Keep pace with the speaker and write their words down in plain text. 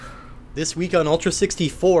This week on Ultra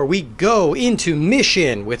 64, we go into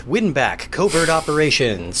mission with Winback Covert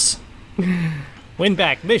Operations.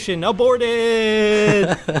 Winback mission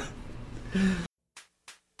aborted!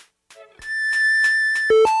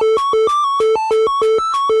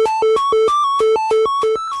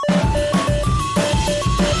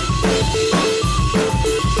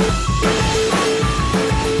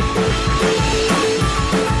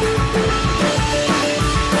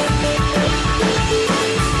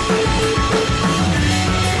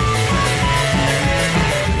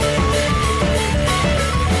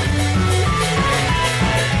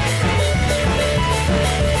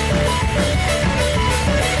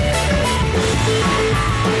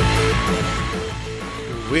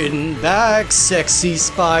 Winback, sexy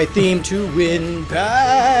spy theme to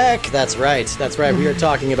Winback. That's right. We are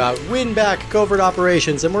talking about Winback Covert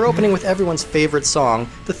Operations, and we're opening with everyone's favorite song,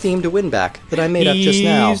 the theme to Winback, that I made up just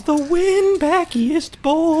now. He's the Winbackiest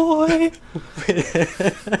boy.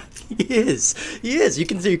 He is.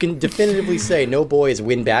 You can definitively say no boy is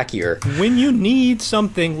Winbackier. When you need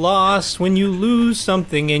something lost, when you lose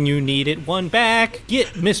something and you need it won back, get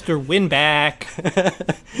Mr. Winback.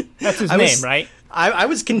 That's his name, right? I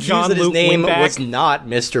was confused that his name was not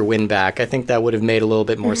Mr. Winback. I think that would have made a little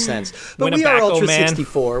bit more sense. But we are Ultra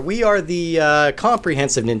 64. We are the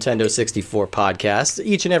comprehensive Nintendo 64 podcast.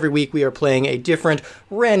 Each and every week we are playing a different,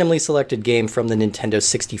 randomly selected game from the Nintendo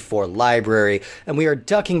 64 library, and we are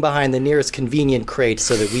ducking behind the nearest convenient crate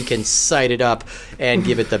so that we can sight it up and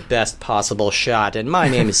give it the best possible shot. And my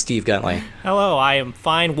name is Steve Guntley. Hello, I am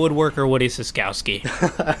fine woodworker Woody Siskowski.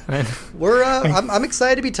 I'm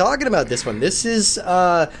excited to be talking about this one. This is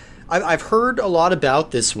I've heard a lot about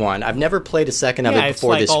this one. I've never played a second of it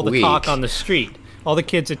before this week. It's like all the talk on the street. All the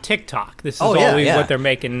kids at TikTok. This is always what they're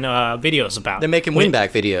making videos about. They're making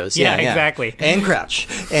Winback videos. Yeah, exactly. And crouch,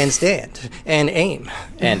 and stand, and aim,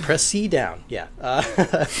 and press C down. Yeah.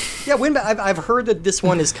 Winback. I've heard that this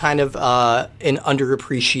one is kind of an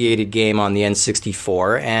underappreciated game on the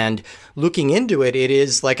N64, and looking into it, it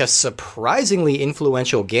is like a surprisingly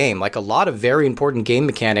influential game. Like a lot of very important game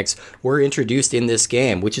mechanics were introduced in this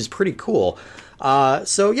game, which is pretty cool. I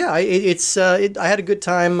had a good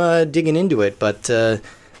time digging into it, but I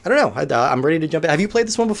don't know. I'm ready to jump in. Have you played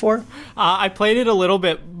this one before? I played it a little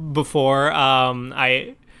bit before.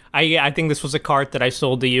 I think this was a cart that I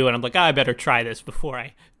sold to you, and I'm like, I better try this before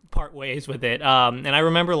I part ways with it. And I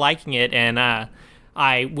remember liking it, and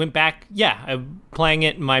I went back, playing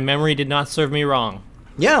it. My memory did not serve me wrong.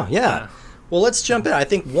 Yeah. Well, let's jump in. I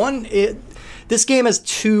think this game has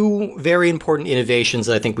two very important innovations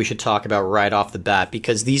that I think we should talk about right off the bat,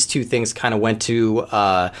 because these two things kind of went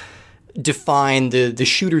to define the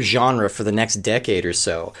shooter genre for the next decade or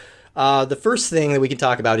so. The first thing that we can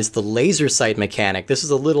talk about is the laser sight mechanic. This is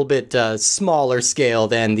a little bit smaller scale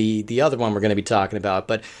than the other one we're going to be talking about,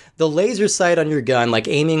 but the laser sight on your gun, like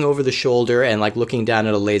aiming over the shoulder and like looking down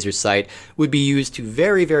at a laser sight, would be used to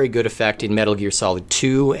very, very good effect in Metal Gear Solid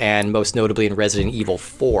 2 and most notably in Resident Evil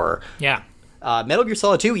 4. Yeah. Metal Gear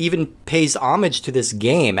Solid 2 even pays homage to this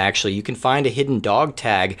game, actually. You can find a hidden dog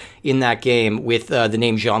tag in that game with the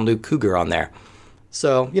name Jean-Luc Cougar on there.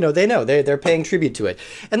 So, they're paying tribute to it.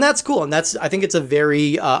 And that's cool, and I think it's a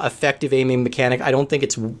very effective aiming mechanic. I don't think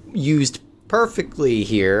it's used perfectly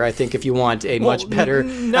here. I think if you want a much better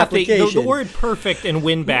application... The word perfect and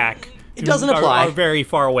Winback... It doesn't apply. Are very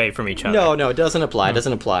far away from each other. No, it doesn't apply. It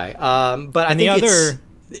doesn't apply. But I think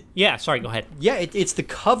Yeah, sorry, go ahead. Yeah, it's the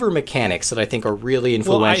cover mechanics that I think are really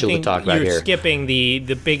influential to talk about here. You're skipping the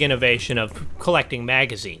big innovation of collecting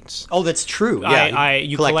magazines. Oh, that's true. Yeah,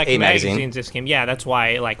 you collect magazines in this game. Yeah, that's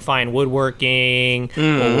why, like, fine woodworking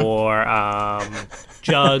or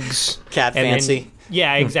jugs. Cat fancy.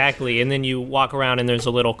 Yeah, exactly. And then you walk around and there's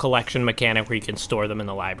a little collection mechanic where you can store them in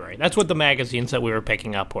the library. That's what the magazines that we were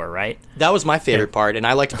picking up were, right? That was my favorite part, and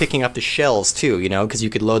I liked picking up the shells too, because you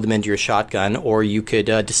could load them into your shotgun, or you could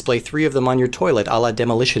display 3 of them on your toilet, a la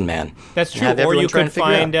Demolition Man. That's true. Or you could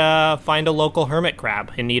find a local hermit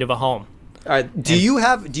crab in need of a home. Do you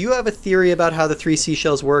have a theory about how the 3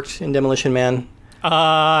 seashells worked in Demolition Man?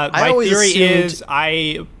 My theory is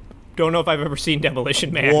I don't know if I've ever seen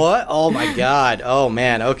Demolition Man. What? Oh my God. Oh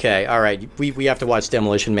man. Okay. All right. We have to watch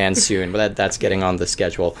Demolition Man soon, but that's getting on the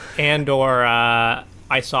schedule. Or I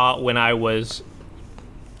saw it when I was,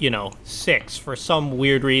 6 for some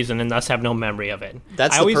weird reason, and thus have no memory of it.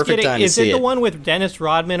 That's the perfect time to see it. Is it the one with Dennis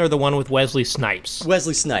Rodman or the one with Wesley Snipes?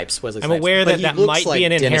 Wesley Snipes. I'm aware that might be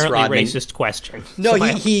an inherently racist question. No,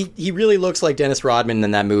 he really looks like Dennis Rodman in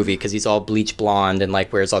that movie because he's all bleach blonde and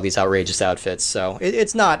like wears all these outrageous outfits. So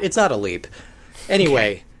it's not a leap.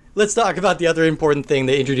 Anyway. Let's talk about the other important thing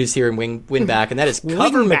they introduced here in Winback, and that is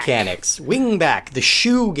cover Wingback. mechanics. Wingback, the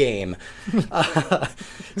shoe game. Oh,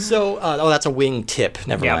 that's a wing tip.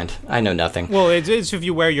 Never Yeah. mind. I know nothing. Well, it's if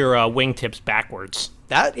you wear your wingtips backwards.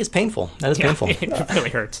 That is painful. That is painful. It really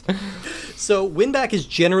hurts. So, Winback is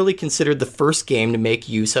generally considered the first game to make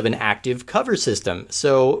use of an active cover system.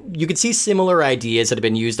 So, you can see similar ideas that have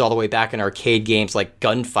been used all the way back in arcade games like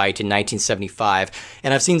Gunfight in 1975.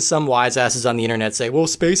 And I've seen some wise asses on the internet say, well,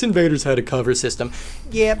 Space Invaders had a cover system.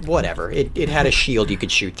 Yeah, whatever. It had a shield you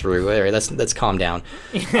could shoot through. All right, let's calm down.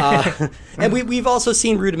 And we've also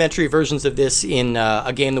seen rudimentary versions of this in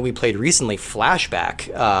a game that we played recently,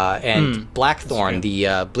 Flashback, and Blackthorn, the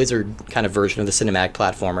Blizzard kind of version of the cinematic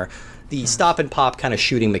platformer. The stop and pop kind of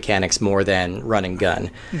shooting mechanics more than run and gun.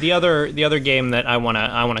 The other game that I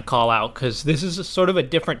wanna call out, because this is sort of a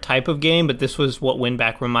different type of game, but this was what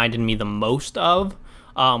Winback reminded me the most of,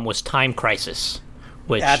 was Time Crisis,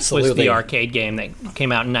 which Absolutely. was the arcade game that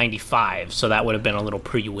came out in '95. So that would have been a little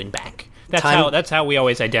pre-Winback. That's how we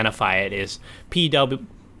always identify it, is pre-Winback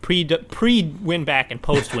and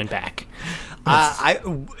post-Winback. I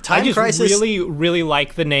just Crisis. really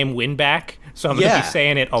like the name Winback, so I'm going to be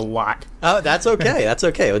saying it a lot. Oh, that's okay. That's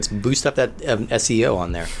okay. Let's boost up that SEO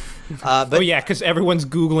on there. But Because everyone's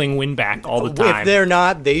Googling Winback all the time. if they're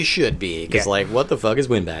not, they should be. Because, what the fuck is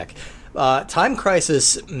Winback? Time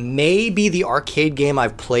Crisis may be the arcade game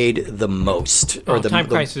I've played the most. Time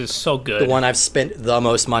Crisis is so good. The one I've spent the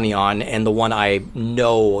most money on, and the one I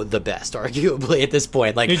know the best, arguably, at this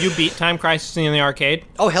point. Did you beat Time Crisis in the arcade?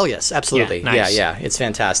 Oh, hell yes, absolutely. Yeah, nice. Yeah, it's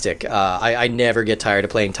fantastic. I never get tired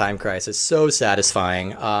of playing Time Crisis. So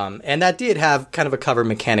satisfying. And that did have kind of a cover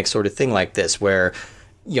mechanic sort of thing like this, where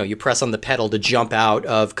you press on the pedal to jump out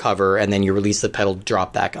of cover, and then you release the pedal to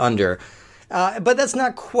drop back under. But that's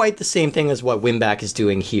not quite the same thing as what Winback is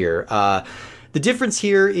doing here. The difference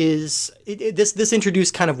here is this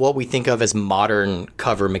introduced kind of what we think of as modern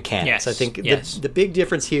cover mechanics. Yes, I think yes. the big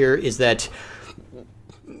difference here is that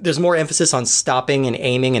there's more emphasis on stopping and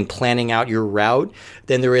aiming and planning out your route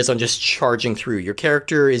than there is on just charging through. Your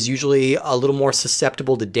character is usually a little more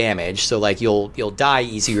susceptible to damage, so you'll die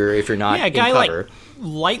easier if you're not in cover.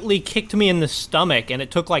 Lightly kicked me in the stomach, and it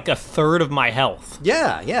took like a third of my health.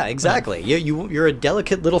 Yeah, exactly. You're a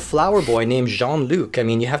delicate little flower boy named Jean-Luc. I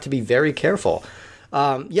mean, you have to be very careful.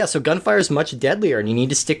 So gunfire is much deadlier, and you need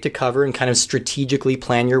to stick to cover and kind of strategically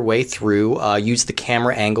plan your way through, use the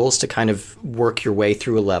camera angles to kind of work your way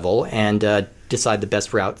through a level, and decide the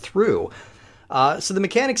best route through. So the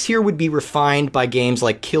mechanics here would be refined by games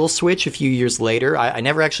like Kill Switch a few years later. I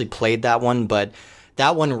never actually played that one, but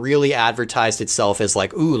that one really advertised itself as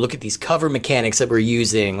ooh, look at these cover mechanics that we're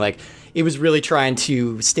using. It was really trying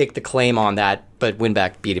to stake the claim on that, but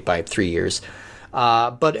Winback beat it by 3 years.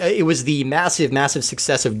 But it was the massive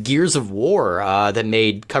success of Gears of War that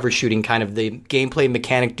made cover shooting kind of the gameplay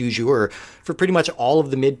mechanic du jour for pretty much all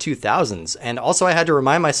of the mid-2000s. And also I had to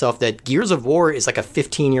remind myself that Gears of War is like a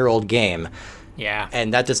 15-year-old game. Yeah.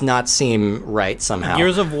 And that does not seem right somehow.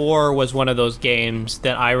 Gears of War was one of those games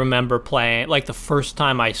that I remember playing. The first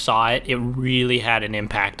time I saw it, it really had an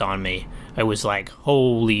impact on me. I was like,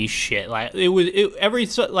 holy shit.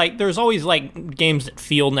 There's always games that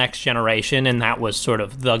feel next generation, and that was sort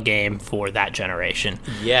of the game for that generation.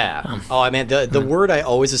 Yeah. The word I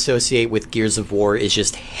always associate with Gears of War is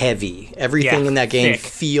just heavy. Everything in that game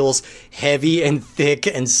feels heavy and thick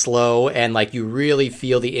and slow, and you really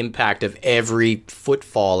feel the impact of every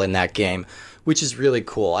footfall in that game, which is really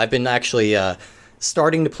cool. I've been actually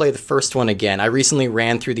starting to play the first one again. I recently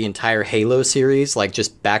ran through the entire Halo series,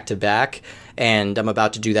 just back to back, and I'm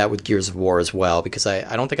about to do that with Gears of War as well, because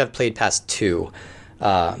I don't think I've played past 2.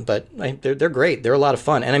 But they're great. They're a lot of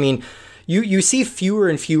fun. And I mean, you see fewer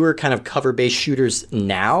and fewer kind of cover-based shooters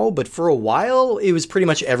now, but for a while, it was pretty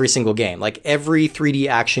much every single game. Every 3D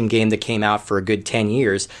action game that came out for a good 10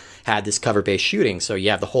 years had this cover-based shooting. So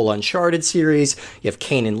you have the whole Uncharted series, you have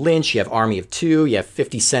Kane and Lynch, you have Army of Two, you have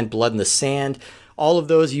 50 Cent Blood in the Sand. All of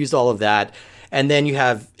those used all of that. And then you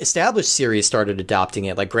have established series started adopting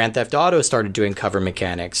it, like Grand Theft Auto started doing cover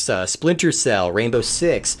mechanics, Splinter Cell, Rainbow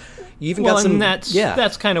Six. You even got some...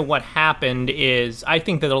 that's kind of what happened. Is I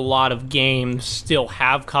think that a lot of games still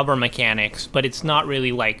have cover mechanics, but it's not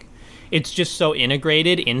really it's just so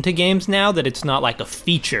integrated into games now that it's not a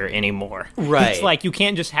feature anymore. Right. It's you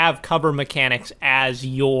can't just have cover mechanics as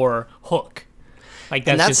your hook.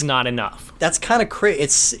 That's just not enough. That's kind of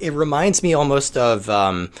crazy. It reminds me almost of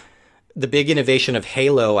the big innovation of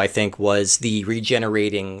Halo, I think, was the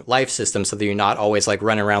regenerating life system, so that you're not always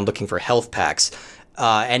running around looking for health packs.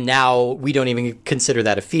 And now we don't even consider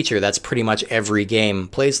that a feature. That's pretty much every game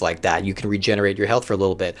plays like that. You can regenerate your health for a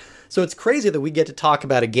little bit. So it's crazy that we get to talk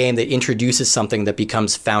about a game that introduces something that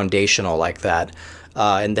becomes foundational like that.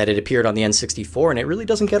 And that it appeared on the N64, and it really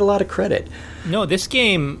doesn't get a lot of credit. No, this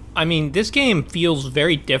game feels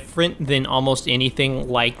very different than almost anything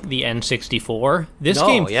like the N64. This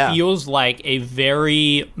game feels like a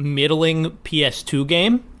very middling PS2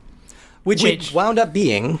 game. Which it wound up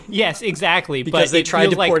being. Yes, exactly. Because they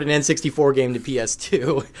tried to port an N64 game to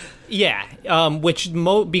PS2. Yeah,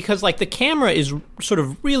 because like the camera is sort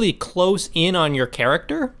of really close in on your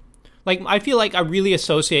character. Like, I feel like I really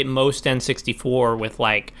associate most N64 with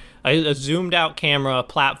like a zoomed out camera,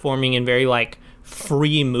 platforming, and very like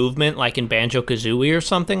free movement, like in Banjo-Kazooie or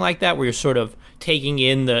something like that, where you're sort of taking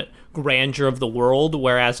in the grandeur of the world.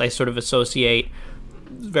 Whereas I sort of associate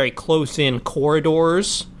very close in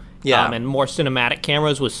corridors. Yeah, and more cinematic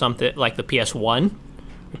cameras with something like the PS1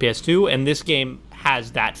 or PS2, and this game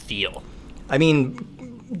has that feel. I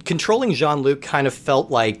mean, controlling Jean-Luc kind of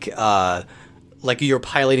felt like you're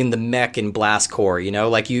piloting the mech in Blast Corps, you know?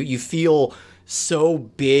 Like, you feel so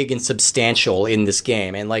big and substantial in this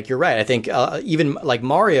game. And, like, you're right. I think even, like,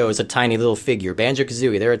 Mario is a tiny little figure.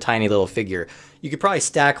 Banjo-Kazooie, they're a tiny little figure. You could probably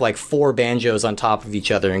stack, like, 4 Banjos on top of each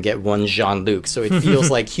other and get one Jean-Luc. So it feels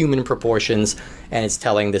like human proportions, and it's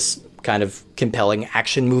telling this kind of compelling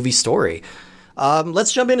action movie story.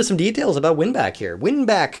 Let's jump into some details about Winback here.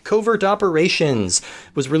 Winback Covert Operations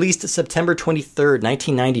was released September 23rd,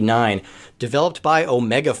 1999, developed by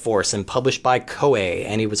Omega Force and published by Koei,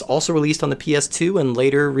 and it was also released on the PS2 and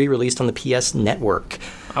later re-released on the PS Network.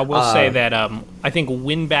 I will say that I think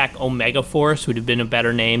Winback Omega Force would have been a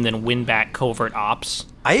better name than Winback Covert Ops.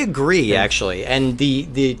 I agree, actually. And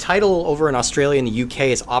the title over in Australia and the UK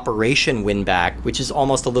is Operation Winback, which is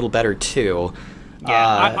almost a little better, too.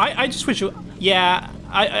 Yeah, I just wish...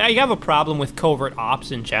 I have a problem with Covert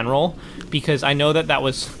Ops in general, because I know that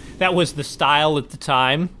was the style at the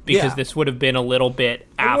time, because this would have been a little bit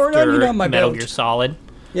after Metal Gear Solid.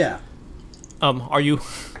 Yeah. Are you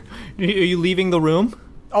leaving the room?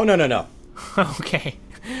 Oh, no. Okay.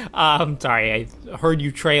 Sorry, I heard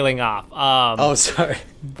you trailing off. Sorry.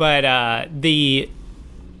 But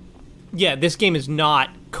this game is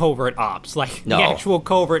not Covert Ops. Like, the actual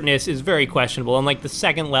covertness is very questionable. And like the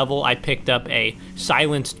second level, I picked up a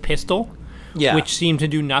silenced pistol, which seemed to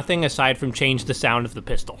do nothing aside from change the sound of the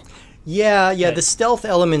pistol. Yeah. The stealth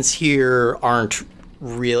elements here aren't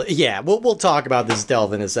really. Yeah, we'll talk about the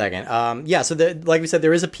stealth in a second. So like we said,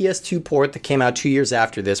 there is a PS2 port that came out 2 years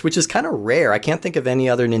after this, which is kind of rare. I can't think of any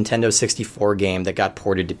other Nintendo 64 game that got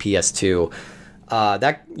ported to PS2.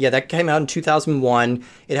 That came out in 2001.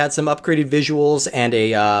 It had some upgraded visuals and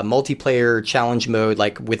a multiplayer challenge mode,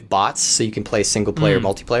 like with bots, so you can play single-player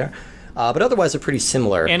multiplayer. But otherwise, they're pretty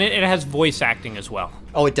similar. And it has voice acting as well.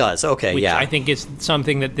 Oh, it does? Okay, which I think is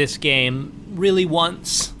something that this game really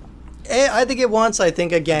wants. I think it wants. I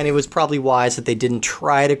think, again, it was probably wise that they didn't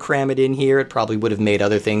try to cram it in here. It probably would have made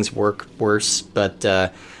other things work worse, but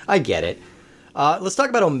I get it. Let's talk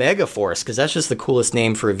about Omega Force, because that's just the coolest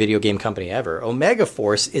name for a video game company ever. Omega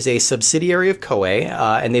Force is a subsidiary of Koei,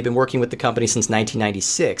 and they've been working with the company since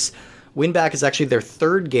 1996. Winback is actually their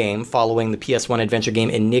third game following the PS1 adventure game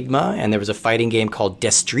Enigma, and there was a fighting game called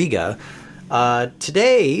Destriga.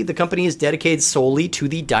 Today, the company is dedicated solely to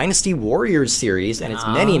the Dynasty Warriors series and its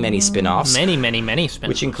many spin-offs. Many spin-offs.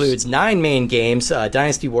 Which includes 9 main games,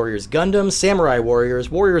 Dynasty Warriors Gundam, Samurai Warriors,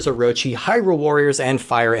 Warriors Orochi, Hyrule Warriors, and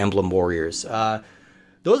Fire Emblem Warriors.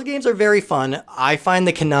 Those games are very fun. I find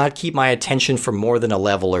they cannot keep my attention for more than a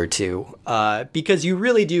level or two, because you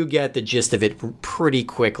really do get the gist of it pretty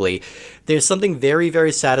quickly. There's something very,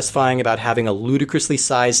 very satisfying about having a ludicrously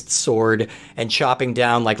sized sword and chopping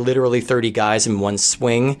down like literally 30 guys in one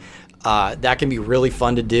swing. That can be really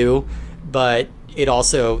fun to do, but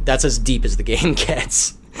that's as deep as the game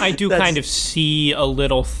gets. I do kind of see a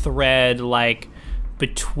little thread like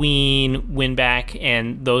between Winback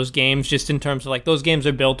and those games, just in terms of like those games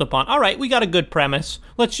are built upon, all right, we got a good premise,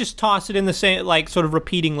 let's just toss it in the same, like sort of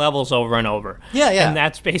repeating levels over and over. Yeah. And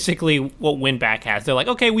that's basically what Winback has. They're like,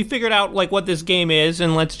 okay, we figured out like what this game is,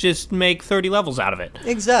 and let's just make 30 levels out of it.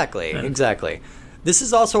 Exactly. This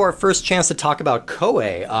is also our first chance to talk about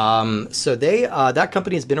Koei. So that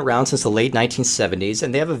company has been around since the late 1970s,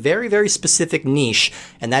 and they have a very, very specific niche,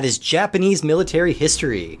 and that is Japanese military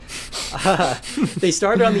history. They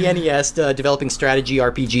started on the NES developing strategy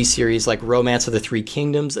RPG series like Romance of the Three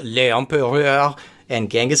Kingdoms, L'Empereur,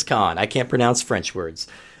 and Genghis Khan. I can't pronounce French words.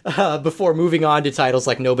 Before moving on to titles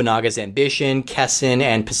like Nobunaga's Ambition, Kessen,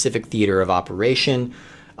 and Pacific Theater of Operation.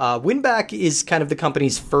 WinBack is kind of the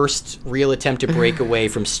company's first real attempt to break away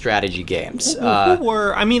from strategy games.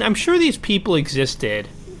 I'm sure these people existed,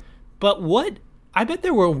 but I bet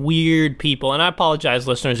there were weird people, and I apologize,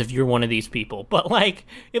 listeners, if you're one of these people, but,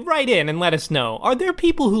 write in and let us know. Are there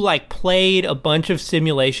people who, played a bunch of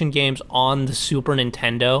simulation games on the Super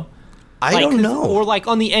Nintendo? I don't know. Or,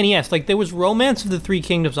 on the NES. There was Romance of the Three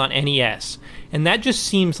Kingdoms on NES, and that just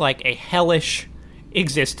seems like a hellish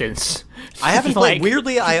existence. I haven't played.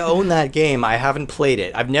 Weirdly, I own that game. I haven't played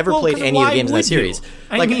it. I've never played any of the games in that series.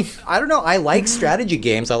 I don't know. I like strategy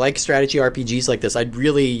games. I like strategy RPGs like this. I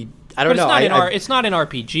don't know. It's not an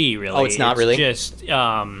RPG, really. Oh, it's not really? Just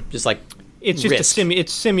like it's just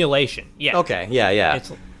it's simulation. Yeah. Okay. Yeah.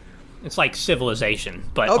 It's like Civilization,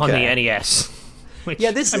 but on the NES. Which,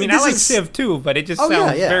 I like Civ too, but it just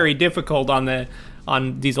sounds very difficult on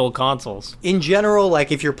these old consoles. In general,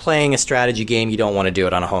 if you're playing a strategy game, you don't want to do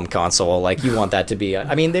it on a home console. You want that to be...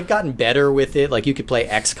 they've gotten better with it. You could play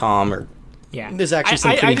XCOM or... Yeah. There's actually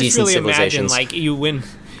some pretty decent civilizations. I just really imagine,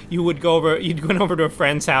 you'd go over to a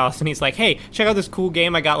friend's house, and he's like, hey, check out this cool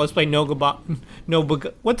game I got. Let's play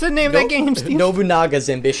what's the name of that game, Steve?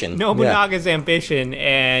 Nobunaga's Ambition. Nobunaga's Ambition,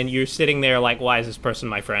 and you're sitting there why is this person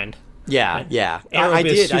my friend? Yeah. I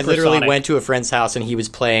did. I literally went to a friend's house, and he was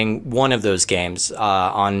playing one of those games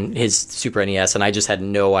on his Super NES, and I just had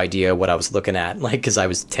no idea what I was looking at, because I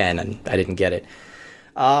was 10 and I didn't get it.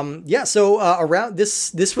 So around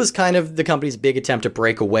this was kind of the company's big attempt to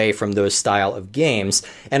break away from those style of games,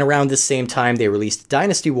 and around this same time they released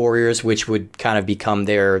Dynasty Warriors, which would kind of become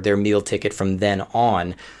their meal ticket from then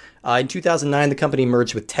on. In 2009, the company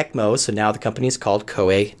merged with Tecmo, so now the company is called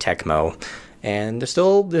Koei Tecmo. And they're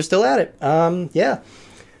still at it.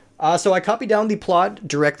 So I copied down the plot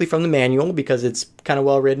directly from the manual because it's kind of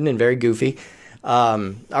well written and very goofy.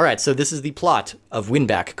 All right, so this is the plot of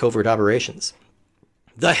WinBack Covert Operations.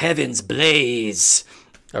 The heavens blaze.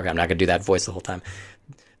 Okay, I'm not going to do that voice the whole time.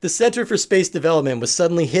 The Center for Space Development was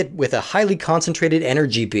suddenly hit with a highly concentrated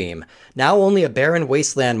energy beam. Now only a barren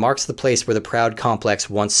wasteland marks the place where the proud complex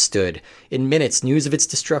once stood. In minutes, news of its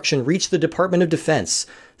destruction reached the Department of Defense.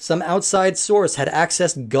 Some outside source had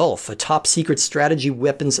accessed Gulf, a top-secret strategy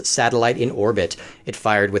weapons satellite in orbit. It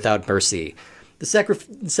fired without mercy. The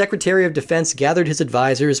Secretary of Defense gathered his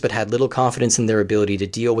advisors, but had little confidence in their ability to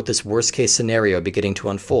deal with this worst-case scenario beginning to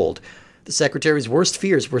unfold. The Secretary's worst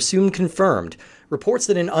fears were soon confirmed. Reports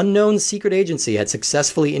that an unknown secret agency had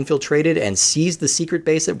successfully infiltrated and seized the secret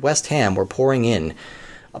base at West Ham were pouring in.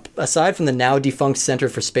 Aside from the now-defunct Center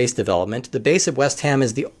for Space Development, the base at West Ham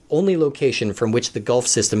is the only location from which the Gulf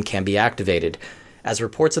system can be activated. As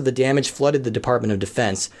reports of the damage flooded the Department of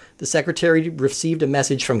Defense, the Secretary received a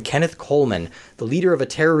message from Kenneth Coleman, the leader of a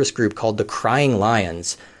terrorist group called the Crying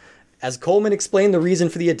Lions. As Coleman explained the reason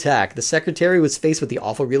for the attack, the Secretary was faced with the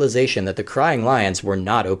awful realization that the Crying Lions were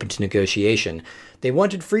not open to negotiation. They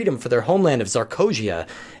wanted freedom for their homeland of Zarkosia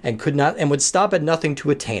and would stop at nothing to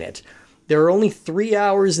attain it. There are only 3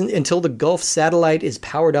 hours until the Gulf satellite is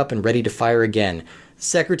powered up and ready to fire again. The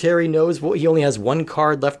Secretary knows he only has one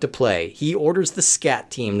card left to play. He orders the SCAT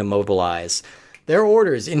team to mobilize. Their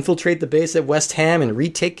orders: infiltrate the base at West Ham and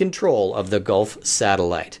retake control of the Gulf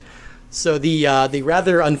satellite. So the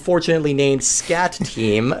rather unfortunately named SCAT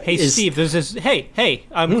team Steve, there's this... Hey,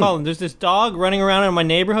 I'm calling. There's this dog running around in my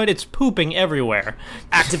neighborhood. It's pooping everywhere.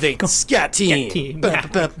 Activate SCAT team.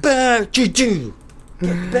 Get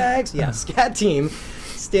bags. Yeah, SCAT team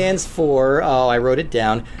stands for... Oh, I wrote it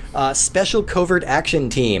down. Special Covert Action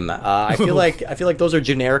Team. I feel like those are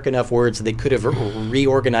generic enough words that they could have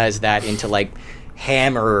reorganized that into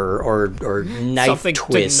Hammer or Knife something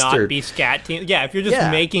Twist. Something to not be SCAT team. Yeah, if you're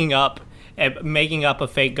just making up a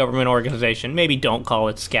fake government organization, maybe don't call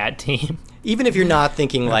it SCAT team. Even if you're not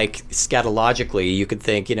thinking scatologically, you could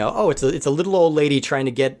think, it's a little old lady trying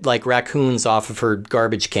to get raccoons off of her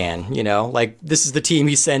garbage can. This is the team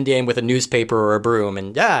you send in with a newspaper or a broom,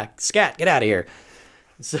 and scat, get out of here.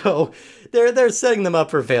 So they're setting them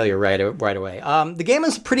up for failure right away. The game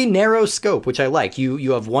has a pretty narrow scope, which I like.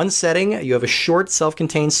 You have one setting, you have a short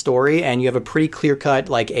self-contained story, and you have a pretty clear-cut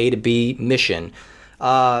A to B mission.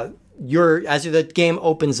 As the game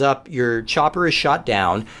opens up, your chopper is shot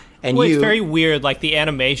down. And it's very weird, the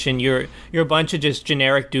animation, you're a bunch of just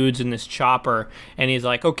generic dudes in this chopper, and he's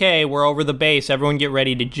like, okay, we're over the base, everyone get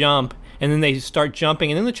ready to jump, and then they start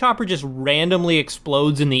jumping, and then the chopper just randomly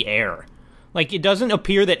explodes in the air. It doesn't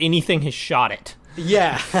appear that anything has shot it.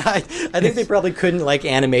 Yeah, I think they probably couldn't,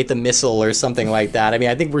 animate the missile or something like that.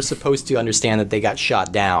 I think we're supposed to understand that they got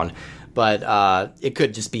shot down, but it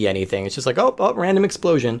could just be anything. It's just random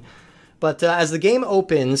explosion. But as the game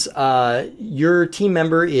opens, your team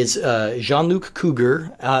member is Jean-Luc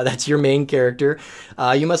Cougar. That's your main character.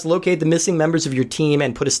 You must locate the missing members of your team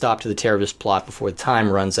and put a stop to the terrorist plot before the time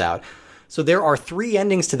runs out. So there are 3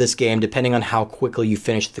 endings to this game depending on how quickly you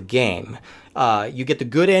finish the game. You get the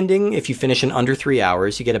good ending if you finish in under 3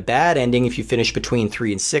 hours. You get a bad ending if you finish between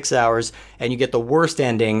 3 and 6 hours. And you get the worst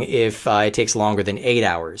ending if it takes longer than 8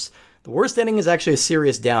 hours. The worst ending is actually a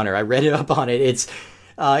serious downer. I read it up on it. It's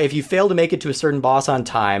if you fail to make it to a certain boss on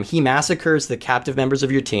time, he massacres the captive members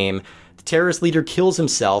of your team. The terrorist leader kills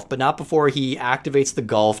himself, but not before he activates the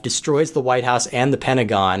Gulf, destroys the White House and the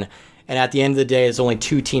Pentagon. And at the end of the day, there's only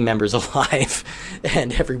 2 team members alive,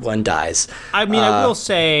 and everyone dies. I mean, I will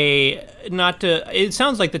say, it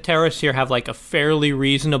sounds like the terrorists here have, like, a fairly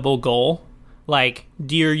reasonable goal. Like,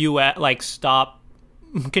 dear U.S., like, stop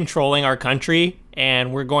controlling our country,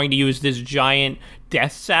 and we're going to use this giant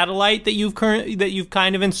death satellite that you've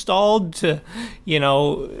kind of installed to,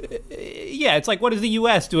 it's like, what is the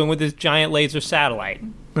U.S. doing with this giant laser satellite?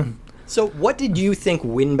 So what did you think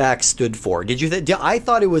WinBack stood for? I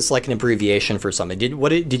thought it was like an abbreviation for something.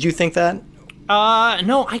 Did you think that?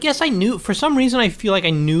 No, I guess I knew. For some reason, I feel like I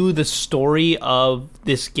knew the story of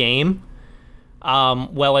this game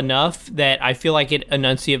well enough that I feel like it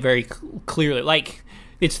enunciated very clearly. Like,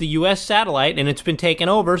 it's the U.S. satellite, and it's been taken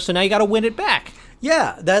over, so now you got to win it back.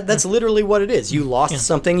 Yeah, that's literally what it is. You lost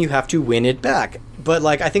something, you have to win it back. But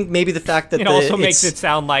like, I think maybe the fact that it also makes it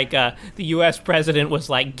sound like the U.S. president was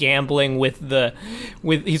like gambling with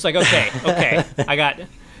he's like, okay, I got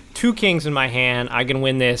 2 kings in my hand. I can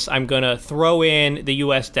win this. I'm gonna throw in the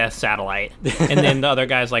U.S. death satellite, and then the other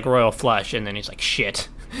guy's like royal flush, and then he's like, shit.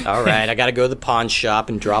 All right, I got to go to the pawn shop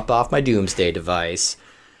and drop off my doomsday device.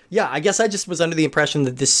 Yeah, I guess I just was under the impression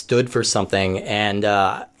that this stood for something, and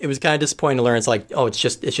it was kind of disappointing to learn it's like, oh, it's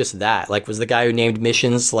just that. Like, was the guy who named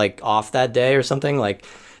missions like off that day or something? Like,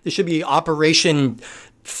 there should be Operation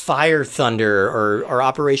Fire Thunder or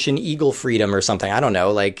Operation Eagle Freedom or something. I don't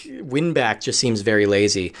know. Like, WinBack just seems very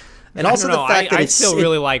lazy, and also the fact that I still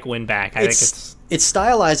really like WinBack. I think it's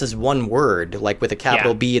stylized as one word, like with a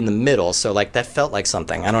capital B in the middle. So like that felt like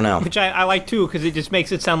something. I don't know. Which I like too, because it just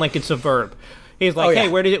makes it sound like it's a verb. He's like, hey,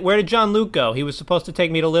 where did Jean-Luc go? He was supposed to take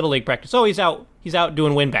me to Little League practice. Oh, he's out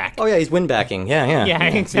doing WinBack. Oh, yeah, he's WinBacking. Yeah,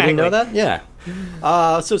 exactly. You didn't know that?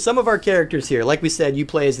 Yeah. So some of our characters here, like we said, you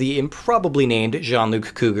play as the improbably named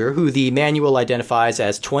Jean-Luc Cougar, who the manual identifies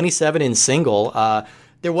as 27 and single.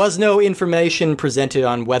 There was no information presented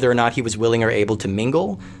on whether or not he was willing or able to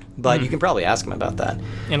mingle, but you can probably ask him about that.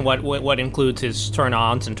 And what includes his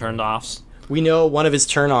turn-ons and turn-offs? We know one of his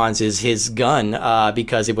turn-ons is his gun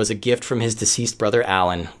because it was a gift from his deceased brother,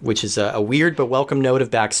 Alan, which is a weird but welcome note of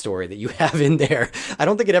backstory that you have in there. I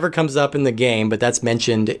don't think it ever comes up in the game, but that's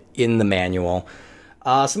mentioned in the manual.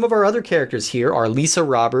 Some of our other characters here are Lisa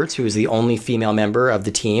Roberts, who is the only female member of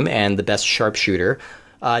the team and the best sharpshooter.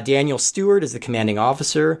 Daniel Stewart is the commanding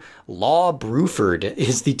officer. Law Bruford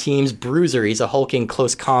is the team's bruiser. He's a hulking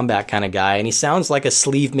close combat kind of guy, and he sounds like a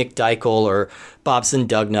Sleeve McDykel or Bobson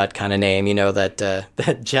Dugnut kind of name,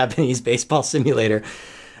 that Japanese baseball simulator.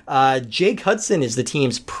 Jake Hudson is the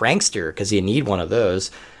team's prankster, because you need one of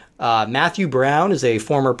those. Matthew Brown is a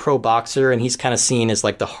former pro boxer, and he's kind of seen as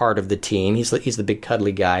like the heart of the team. He's the big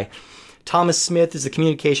cuddly guy. Thomas Smith is the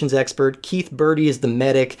communications expert, Keith Birdie is the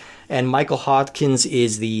medic, and Michael Hawkins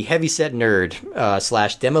is the heavyset nerd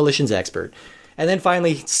 / demolitions expert. And then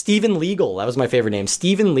finally, Stephen Legal. That was my favorite name.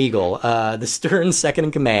 Stephen Legal, the stern second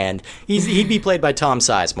in command. He'd be played by Tom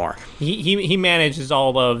Sizemore. He manages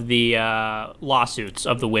all of the lawsuits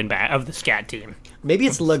of the SCAT team. Maybe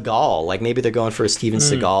it's Legal. Like maybe they're going for a Steven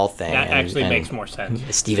Seagal thing. That actually makes more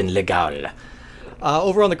sense. Stephen Legal.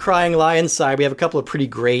 Over on the Crying Lion side, we have a couple of pretty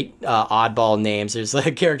great oddball names. There's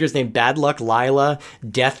characters named Bad Luck Lila,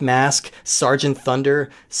 Death Mask, Sergeant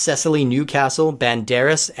Thunder, Cecily Newcastle,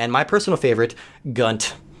 Banderas, and my personal favorite,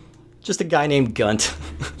 Gunt. Just a guy named Gunt.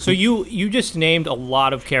 So you just named a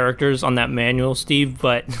lot of characters on that manual, Steve,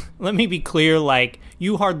 but let me be clear, like,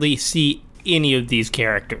 you hardly see any of these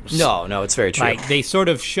characters. No, it's very true. Like, they sort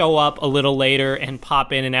of show up a little later and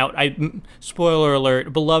pop in and out. Spoiler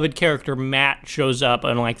alert, beloved character Matt shows up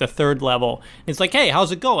on like the 3rd level. It's like, hey,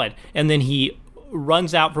 how's it going? And then he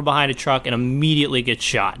runs out from behind a truck and immediately gets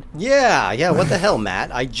shot. Yeah, what the hell,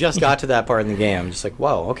 Matt? I just got to that part in the game. I'm just like,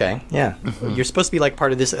 whoa, okay, yeah. You're supposed to be like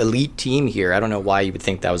part of this elite team here. I don't know why you would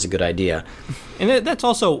think that was a good idea. And there's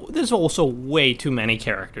also way too many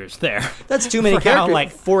characters there. That's too many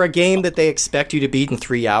characters. For a game that they expect you to beat in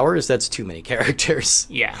 3 hours, that's too many characters.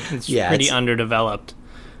 Yeah, it's pretty underdeveloped.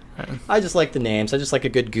 I just like the names. I just like a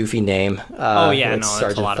good goofy name. That's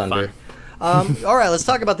a lot of fun. All right, let's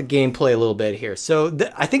talk about the gameplay a little bit here. So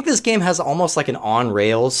I think this game has almost like an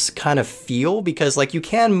on-rails kind of feel because like you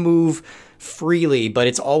can move freely, but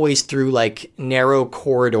it's always through like narrow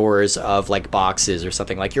corridors of like boxes or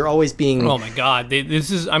something. Like you're always being... Oh my God. This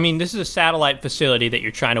is a satellite facility that you're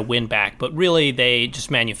trying to win back, but really they just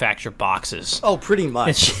manufacture boxes. Oh, pretty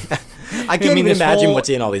much. I can't even imagine what's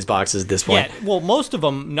in all these boxes at this point. Yeah, well, most of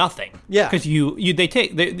them, nothing. Yeah. Because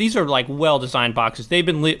these are like well-designed boxes. They've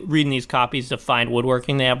been reading these copies to find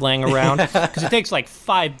woodworking they have laying around. Because it takes like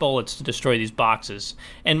 5 bullets to destroy these boxes.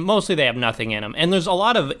 And mostly they have nothing in them. And there's a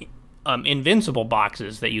lot of invincible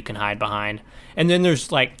boxes that you can hide behind. And then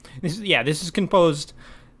there's like, this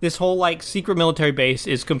whole like secret military base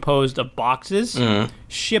is composed of boxes,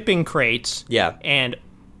 shipping crates, and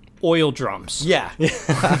oil drums. Yeah.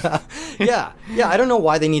 Yeah. I don't know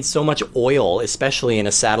why they need so much oil, especially in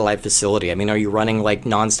a satellite facility. I mean, are you running like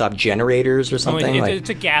nonstop generators or something?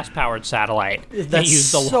 It's a gas-powered satellite. That's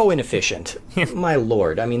so inefficient. My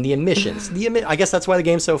lord. I mean, the emissions. I guess that's why the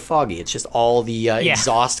game's so foggy. It's just all the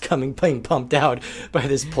exhaust being pumped out by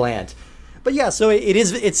this plant. But yeah, so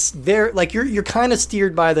it's very like you're kind of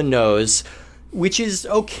steered by the nose, which is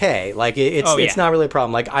okay. Like it's not really a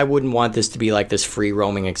problem. Like I wouldn't want this to be like this free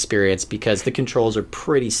roaming experience because the controls are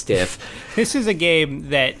pretty stiff. This is a game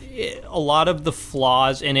that a lot of the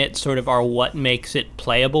flaws in it sort of are what makes it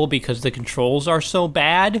playable because the controls are so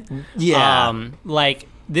bad. Yeah. Like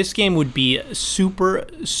this game would be super,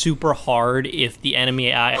 super hard if the enemy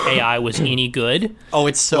AI was any good. Oh,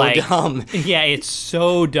 it's so dumb. Yeah, it's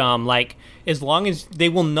so dumb. Like as long as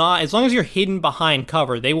you're hidden behind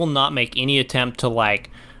cover, they will not make any attempt to like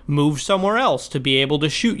move somewhere else to be able to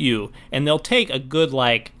shoot you, and they'll take a good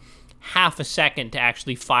like half a second to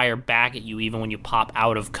actually fire back at you even when you pop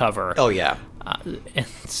out of cover. Oh yeah. And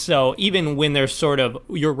so even when they're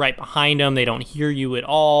you're right behind them, they don't hear you at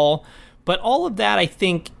all. But all of that I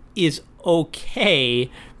think is okay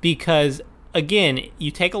because again, you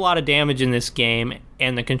take a lot of damage in this game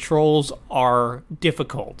and the controls are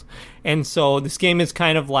difficult. And so this game is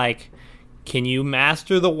kind of like, can you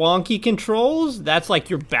master the wonky controls? That's like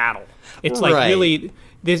your battle. It's like really,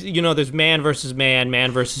 there's man versus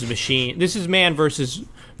man versus machine. This is man versus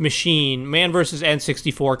machine, man versus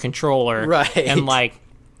N64 controller. Right. And like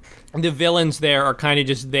the villains there are kind of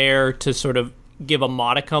just there to sort of give a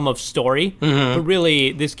modicum of story, but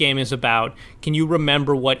really this game is about, can you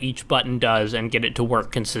remember what each button does and get it to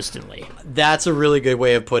work consistently? That's a really good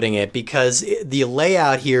way of putting it because the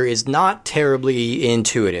layout here is not terribly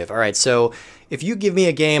intuitive. All right, so if you give me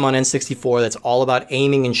a game on N64 that's all about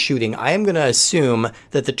aiming and shooting, I am going to assume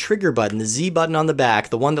that the trigger button, the Z button on the back,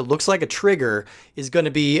 the one that looks like a trigger, is going to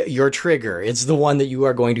be your trigger. It's the one that you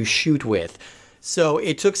are going to shoot with. So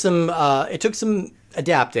it took some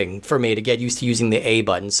adapting for me to get used to using the A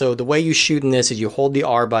button. So the way you shoot in this is you hold the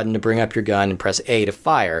R button to bring up your gun and press A to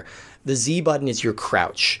fire. The Z button is your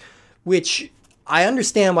crouch, which I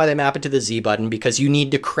understand why they map it to the Z button because you need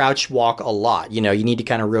to crouch walk a lot. You know, you need to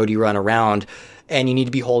kind of roadie run around and you need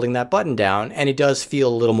to be holding that button down. And it does feel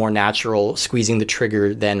a little more natural squeezing the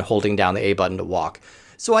trigger than holding down the A button to walk.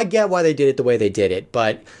 So I get why they did it the way they did it,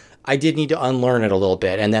 but I did need to unlearn it a little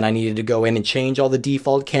bit, and then I needed to go in and change all the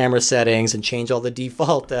default camera settings and change all the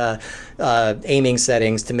default aiming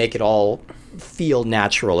settings to make it all feel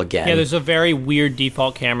natural again. Yeah, there's a very weird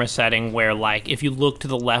default camera setting where, like, if you look to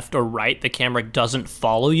the left or right, the camera doesn't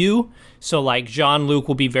follow you. So, like, Jean-Luc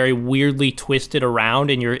will be very weirdly twisted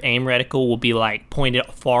around, and your aim reticle will be, like, pointed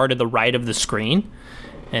far to the right of the screen.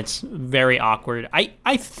 It's very awkward.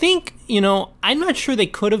 I think, I'm not sure they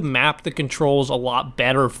could have mapped the controls a lot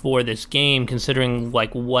better for this game, considering,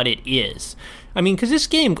 like, what it is. I mean, because this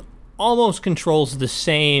game almost controls the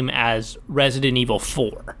same as Resident Evil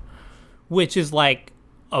 4, which is, like,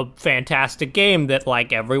 a fantastic game that,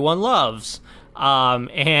 like, everyone loves.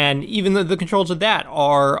 And even though the controls of that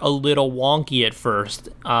are a little wonky at first,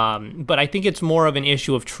 but I think it's more of an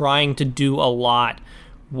issue of trying to do a lot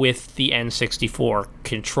with the N64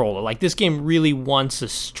 controller. Like, this game really wants a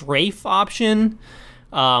strafe option,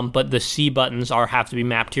 but the C buttons have to be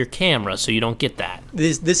mapped to your camera, so you don't get that.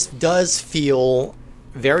 This does feel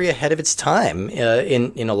very ahead of its time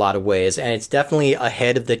in a lot of ways, and it's definitely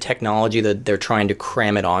ahead of the technology that they're trying to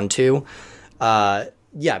cram it onto.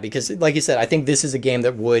 Yeah, because like you said, I think this is a game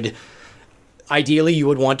that would... Ideally, you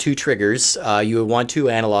would want 2 triggers, you would want 2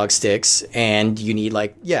 analog sticks, and you need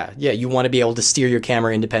you want to be able to steer your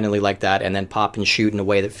camera independently like that and then pop and shoot in a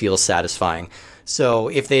way that feels satisfying. So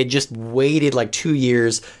if they had just waited like 2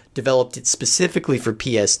 years, developed it specifically for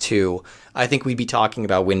PS2, I think we'd be talking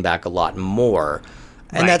about Winback a lot more.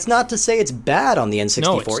 And that's not to say it's bad on the N64.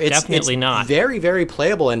 No, it's definitely not. Very, very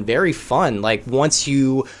playable and very fun. Like, once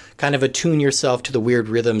you kind of attune yourself to the weird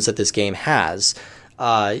rhythms that this game has,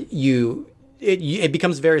 it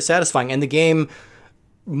becomes very satisfying. And the game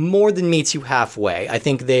more than meets you halfway. I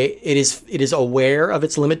think it is aware of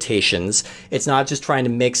its limitations. It's not just trying to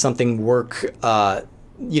make something work.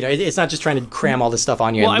 It's not just trying to cram all this stuff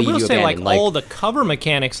on you and leave you abandoned. I will say, all the cover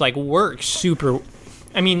mechanics work super.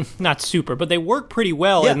 I mean, not super, but they work pretty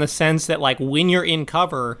well in the sense that when you're in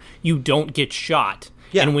cover, you don't get shot,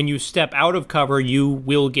 and when you step out of cover, you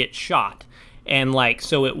will get shot. And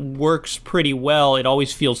so it works pretty well. It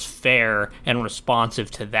always feels fair and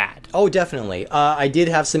responsive to that. Oh, definitely. I did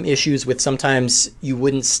have some issues with sometimes you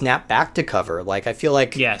wouldn't snap back to cover. I feel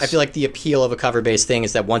like the appeal of a cover-based thing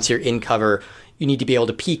is that once you're in cover, you need to be able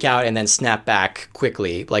to peek out and then snap back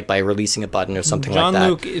quickly, by releasing a button or something like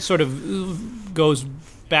that. Jean-Luc sort of goes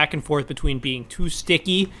back and forth between being too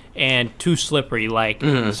sticky and too slippery.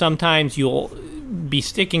 Sometimes you'll be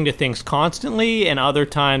sticking to things constantly, and other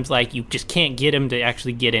times you just can't get him to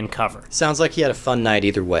actually get in cover. Sounds like he had a fun night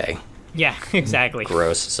either way. Yeah, exactly.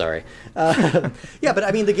 Gross, sorry. Yeah, but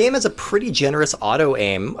I mean, the game has a pretty generous auto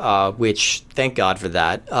aim, which thank God for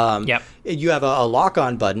that. Yep. You have a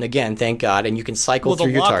lock-on button, again, thank God, and you can cycle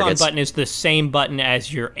through your targets. The lock-on button is the same button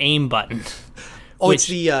as your aim button. It's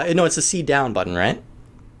the C down button, right?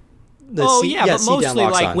 But mostly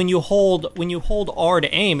when you hold R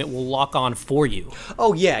to aim, it will lock on for you.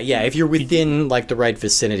 Oh yeah, if you're within the right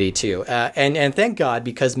vicinity too. And thank God,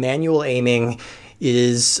 because manual aiming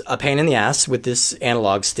is a pain in the ass with this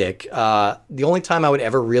analog stick. The only time I would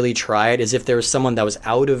ever really try it is if there was someone that was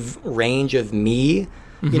out of range of me.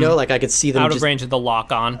 Mm-hmm. I could see them out of range of the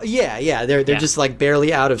lock on. Yeah, they're just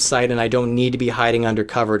barely out of sight, and I don't need to be hiding under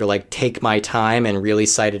cover to take my time and really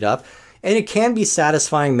sight it up. And it can be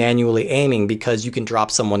satisfying manually aiming because you can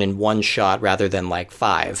drop someone in one shot rather than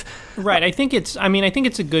 5. Right. I think it's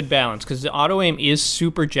a good balance because the auto aim is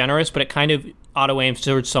super generous, but it kind of auto aims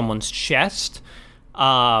towards someone's chest.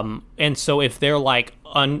 And so if they're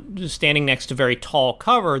standing next to very tall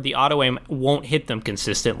cover, the auto aim won't hit them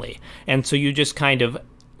consistently. And so you just kind of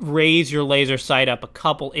raise your laser sight up a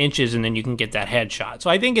couple inches and then you can get that headshot. So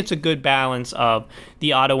I think it's a good balance of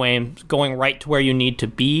the auto aim going right to where you need to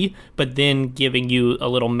be, but then giving you a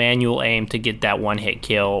little manual aim to get that one hit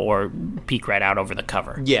kill or peek right out over the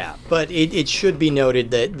cover. Yeah, but it should be noted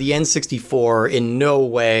that the N64 in no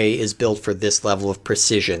way is built for this level of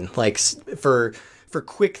precision. For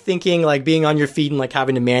quick thinking, being on your feet and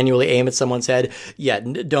having to manually aim at someone's head,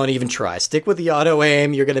 don't even try. Stick with the auto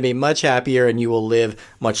aim. You're going to be much happier and you will live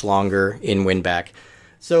much longer in Winback.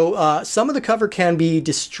 So some of the cover can be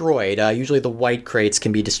destroyed. Usually the white crates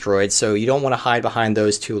can be destroyed, so you don't want to hide behind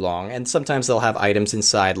those too long. And sometimes they'll have items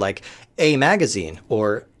inside like a magazine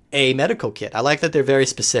or a medical kit. I like that they're very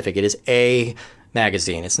specific. It is a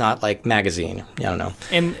magazine. It's not magazine. I don't know.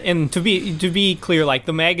 And to be clear,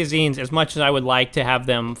 the magazines, as much as I would like to have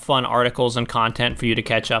them fun articles and content for you to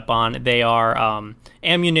catch up on, they are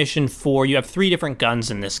ammunition for. You have 3 different guns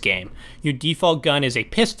in this game. Your default gun is a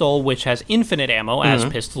pistol, which has infinite ammo, as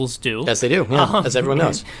pistols do. Yes, they do. Yeah, as everyone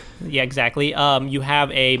knows. Yeah, exactly. You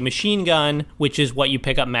have a machine gun, which is what you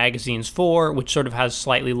pick up magazines for, which sort of has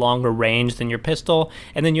slightly longer range than your pistol.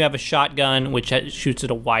 And then you have a shotgun, which shoots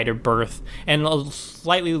at a wider berth. And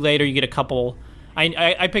slightly later, you get a couple.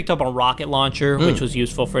 I picked up a rocket launcher, which was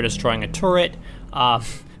useful for destroying a turret,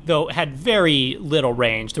 though it had very little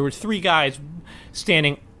range. There were 3 guys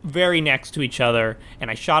standing very next to each other,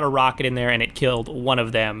 and I shot a rocket in there, and it killed one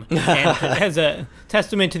of them. And as a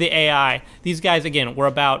testament to the AI, these guys, again, were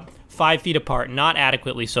about 5 feet apart, not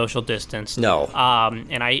adequately social distanced. No.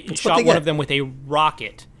 And I shot one of them with a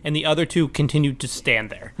rocket, and the other 2 continued to stand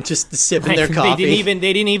there. Just sipping their coffee.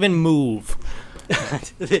 They didn't even move.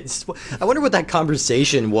 I wonder what that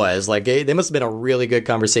conversation was. They must have been a really good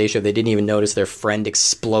conversation if they didn't even notice their friend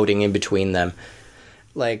exploding in between them.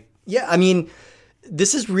 Yeah, I mean,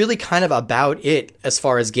 this is really kind of about it as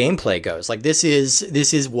far as gameplay goes. This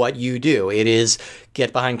is what you do. It is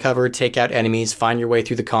get behind cover, take out enemies, find your way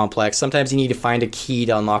through the complex. Sometimes you need to find a key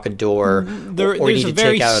to unlock a door, or you need to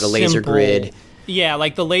take out a laser grid. Yeah,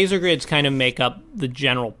 the laser grids kind of make up the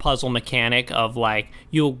general puzzle mechanic of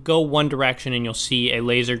you'll go one direction and you'll see a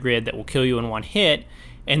laser grid that will kill you in one hit,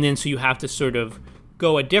 and then so you have to sort of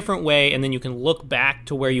go a different way, and then you can look back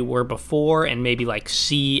to where you were before and maybe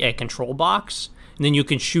see a control box. and then you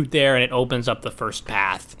can shoot there, and it opens up the first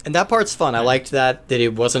path. And that part's fun. I liked that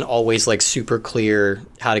it wasn't always like super clear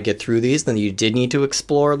how to get through these. Then you did need to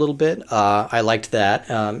explore a little bit. I liked that.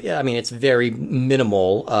 Yeah, I mean, it's very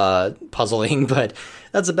minimal puzzling, but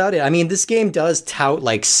that's about it. I mean, this game does tout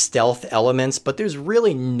like stealth elements, but there's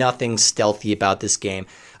really nothing stealthy about this game.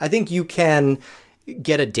 I think you can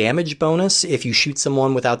get a damage bonus if you shoot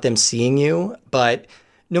someone without them seeing you, but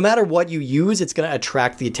no matter what you use, it's going to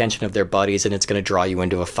attract the attention of their buddies, and it's going to draw you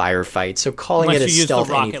into a firefight. So calling Unless it a you use stealth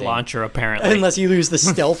the rocket anything, launcher, apparently. unless you use the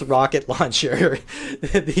stealth rocket launcher,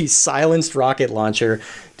 the silenced rocket launcher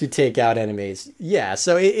to take out enemies. Yeah,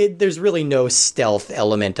 so there's really no stealth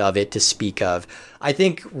element of it to speak of. I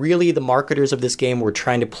think really the marketers of this game were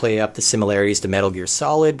trying to play up the similarities to Metal Gear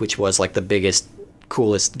Solid, which was like the biggest,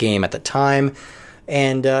 coolest game at the time.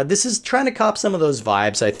 And this is trying to cop some of those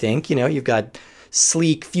vibes, I think. You know, you've got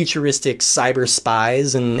sleek, futuristic cyber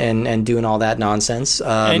spies and doing all that nonsense.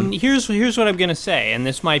 And here's what I'm gonna say, and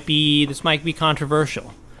this might be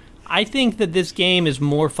controversial. I think that this game is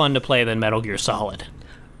more fun to play than Metal Gear Solid.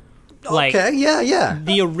 Like, okay, yeah.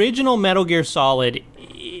 The original Metal Gear Solid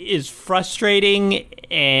is frustrating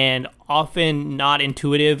and often not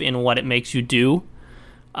intuitive in what it makes you do.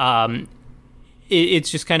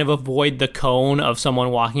 It's just kind of avoid the cone of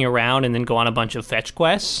someone walking around and then go on a bunch of fetch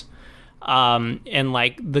quests. And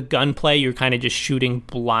like the gunplay, you're kind of just shooting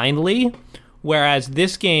blindly, whereas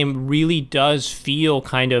this game really does feel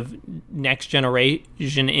kind of next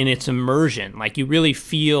generation in its immersion. Like you really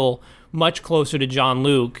feel much closer to John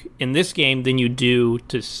Luke in this game than you do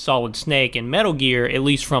to Solid Snake in Metal Gear, at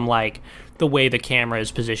least from like the way the camera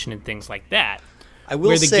is positioned and things like that. I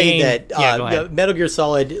will say that Metal Gear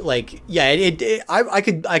Solid, like, yeah, I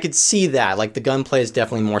could see that. Like the gunplay is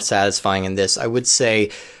definitely more satisfying in this. I would say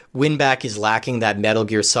Winback is lacking that Metal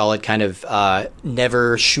Gear Solid kind of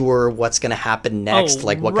never sure what's going to happen next,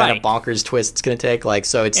 like what kind of bonkers twist it's going to take. Like,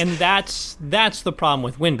 so it's, and that's the problem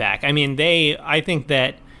with Winback. I mean, I think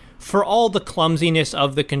that for all the clumsiness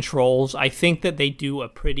of the controls, I think that they do a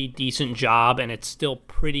pretty decent job, and it's still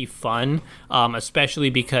pretty fun,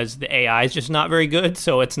 especially because the AI is just not very good,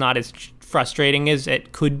 so it's not as frustrating as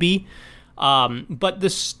it could be. But the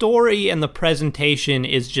story and the presentation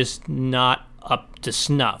is just not up to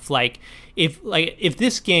snuff. Like if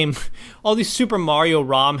this game, all these Super Mario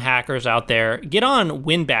ROM hackers out there, get on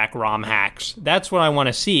Winback ROM hacks. That's what I want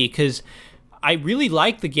to see, because I really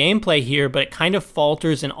like the gameplay here, but it kind of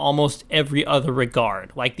falters in almost every other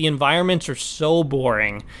regard. Like the environments are so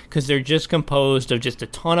boring because they're just composed of just a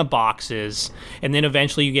ton of boxes, and then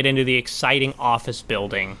eventually you get into the exciting office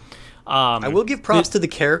building. I will give props to the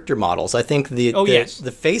character models. I think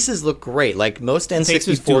the faces look great. Like most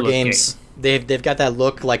N64 games, they've got that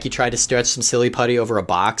look like you tried to stretch some silly putty over a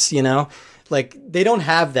box, you know? Like, they don't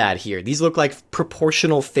have that here. These look like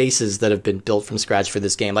proportional faces that have been built from scratch for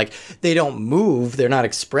this game. Like, they don't move, they're not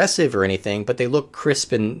expressive or anything, but they look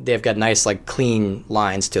crisp and they've got nice, like, clean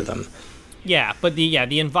lines to them. Yeah, but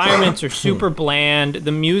the environments are super bland.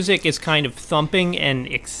 The music is kind of thumping and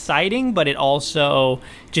exciting, but it also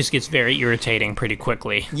just gets very irritating pretty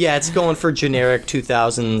quickly. Yeah, it's going for generic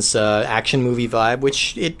 2000s action movie vibe,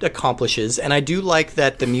 which it accomplishes. And I do like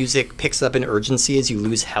that the music picks up in urgency as you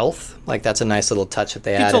lose health. Like, that's a nice little touch that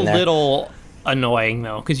they add in there. It's a little annoying,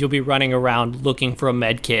 though, because you'll be running around looking for a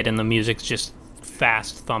med kit, and the music's just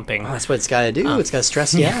fast thumping. Oh, that's what it's got to do. It's got to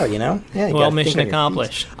stress you out, you know? Yeah, you well, mission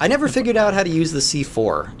accomplished. I never figured out how to use the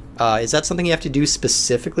C4. Is that something you have to do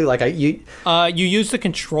specifically? Like you use the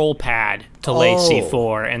control pad to lay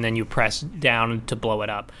C4, and then you press down to blow it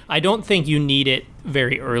up. I don't think you need it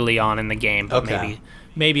very early on in the game, but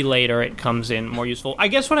maybe later it comes in more useful. I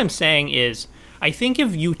guess what I'm saying is, I think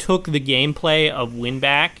if you took the gameplay of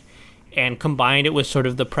Winback and combined it with sort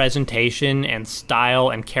of the presentation and style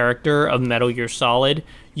and character of Metal Gear Solid,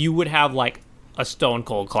 you would have like a Stone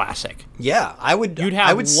Cold classic. Yeah, You'd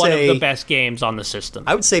have one of the best games on the system.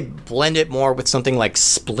 I would say blend it more with something like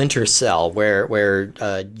Splinter Cell, where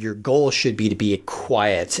your goal should be to be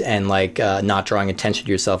quiet and like not drawing attention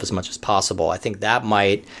to yourself as much as possible. I think that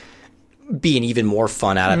might be an even more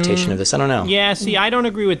fun adaptation of this. I don't know. Yeah, see, I don't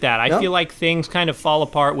agree with that. I feel like things kind of fall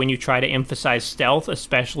apart when you try to emphasize stealth,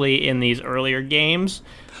 especially in these earlier games.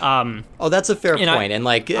 That's a fair point. And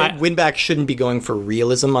like, Winback shouldn't be going for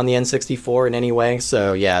realism on the N64 in any way.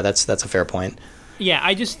 So yeah, that's a fair point. Yeah,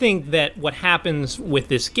 I just think that what happens with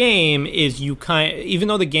this game is even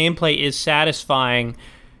though the gameplay is satisfying,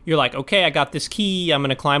 you're like, okay, I got this key, I'm going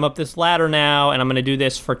to climb up this ladder now, and I'm going to do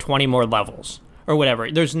this for 20 more levels. Or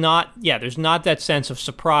whatever. There's not that sense of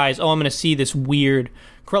surprise. Oh, I'm going to see this weird...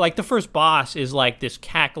 Like, the first boss is like this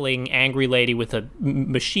cackling, angry lady with a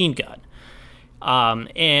machine gun.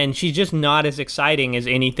 And she's just not as exciting as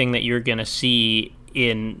anything that you're gonna see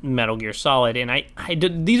in Metal Gear Solid. And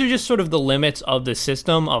these are just sort of the limits of the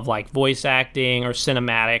system of like voice acting or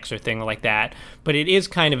cinematics or things like that. But it is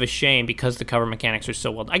kind of a shame because the cover mechanics are so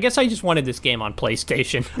well. I guess I just wanted this game on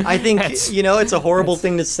PlayStation. I think, it's a horrible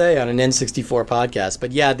thing to say on an N64 podcast,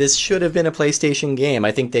 but yeah, this should have been a PlayStation game.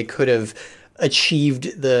 I think they could have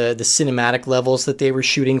achieved the cinematic levels that they were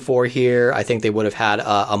shooting for here. I think they would have had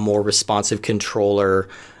a more responsive controller.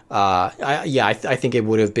 I think it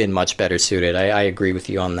would have been much better suited. I agree with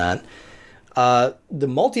you on that. The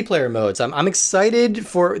multiplayer modes, I'm excited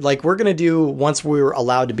for, like, we're gonna do, once we're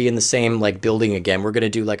allowed to be in the same like building again, we're gonna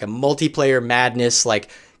do like a multiplayer madness,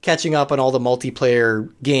 like catching up on all the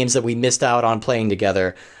multiplayer games that we missed out on playing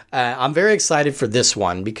together. I'm very excited for this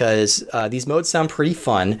one because these modes sound pretty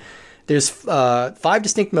fun. There's 5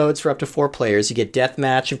 distinct modes for up to 4 players. You get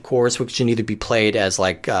Deathmatch, of course, which can either be played as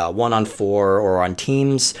like 1-on-4 or on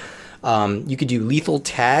teams. You could do Lethal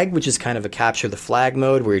Tag, which is kind of a capture the flag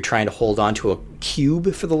mode where you're trying to hold on to a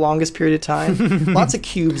cube for the longest period of time. Lots of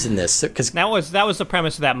cubes in this. Cause, that was the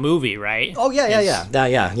premise of that movie, right? Oh, yeah.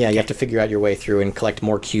 You have to figure out your way through and collect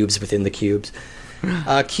more cubes within the cubes.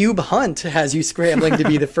 Cube Hunt has you scrambling to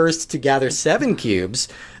be the first to gather 7 cubes.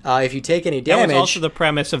 If you take any damage... That was also the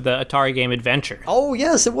premise of the Atari game Adventure. Oh,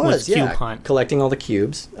 yes, it was. Cube Hunt. Collecting all the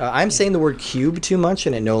cubes. I'm saying the word cube too much,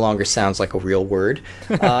 and it no longer sounds like a real word.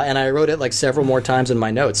 And I wrote it like several more times in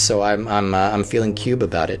my notes, so I'm feeling cube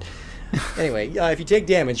about it. Anyway, if you take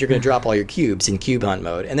damage, you're going to drop all your cubes in Cube Hunt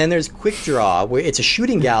mode. And then there's Quick Draw, where it's a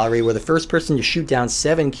shooting gallery where the first person to shoot down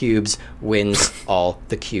 7 cubes wins all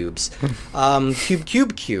the cubes.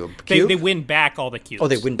 Cube. They win back all the cubes. Oh,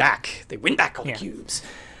 they win back. They win back all the cubes.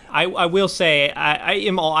 I will say I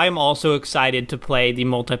am also excited to play the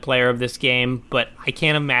multiplayer of this game, but I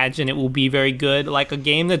can't imagine it will be very good. Like a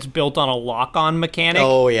game that's built on a lock-on mechanic.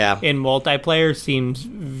 Oh yeah. In multiplayer seems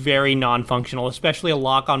very non-functional, especially a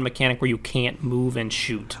lock-on mechanic where you can't move and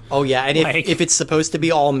shoot. Oh yeah, and if it's supposed to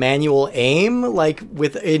be all manual aim, like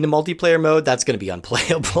in the multiplayer mode, that's going to be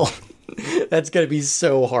unplayable. That's going to be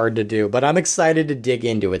so hard to do. But I'm excited to dig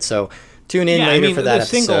into it. So. Tune in later for that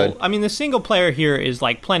episode. The single player here is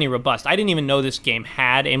like plenty robust. I didn't even know this game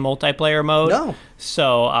had a multiplayer mode. No.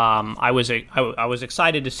 So I was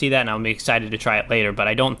excited to see that, and I'll be excited to try it later. But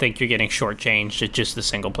I don't think you're getting shortchanged at just the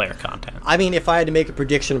single player content. I mean, if I had to make a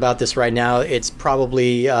prediction about this right now, it's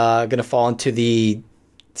probably going to fall into the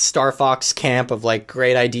Star Fox camp of like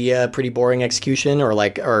great idea, pretty boring execution,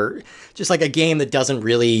 or just like a game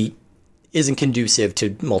that isn't conducive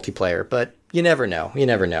to multiplayer. But you never know.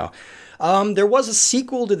 There was a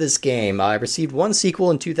sequel to this game. I received one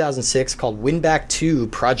sequel in 2006 called Winback 2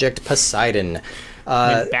 Project Poseidon.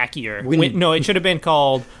 Winbackier. No, it should have been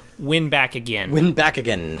called Winback Again. Winback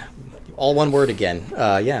Again. All one word again.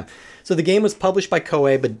 Yeah. So the game was published by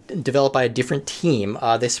Koei, but developed by a different team.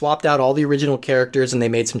 They swapped out all the original characters, and they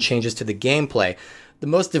made some changes to the gameplay. The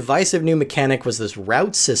most divisive new mechanic was this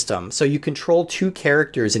route system. So you control 2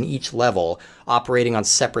 characters in each level, operating on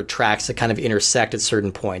separate tracks that kind of intersect at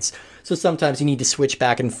certain points. So sometimes you need to switch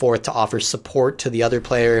back and forth to offer support to the other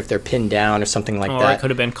player if they're pinned down or something like that. Or it could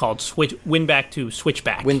have been called Winback to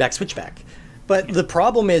Switchback. Winback, Switchback. But the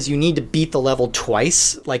problem is you need to beat the level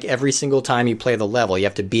twice. Like every single time you play the level, you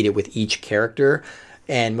have to beat it with each character.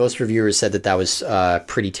 And most reviewers said that was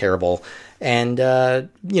pretty terrible. And,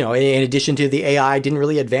 in addition to the AI didn't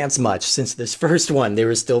really advance much since this first one. They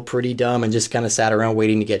were still pretty dumb and just kind of sat around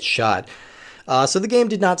waiting to get shot. So the game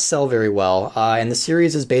did not sell very well, and the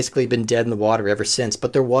series has basically been dead in the water ever since.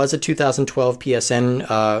 But there was a 2012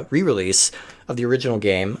 PSN re-release of the original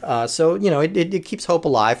game. So, it keeps hope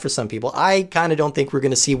alive for some people. I kind of don't think we're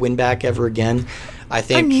going to see Winback ever again. The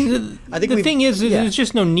thing is, there's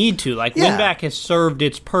just no need to. Like, Winback has served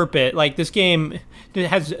its purpose. Like, this game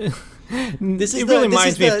has... It really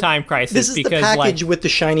reminds me of Time Crisis. This is the package with the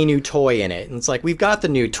shiny new toy in it. And it's like, we've got the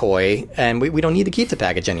new toy, and we don't need to keep the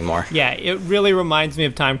package anymore. Yeah, it really reminds me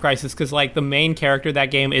of Time Crisis, because like the main character of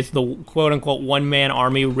that game is the quote-unquote one-man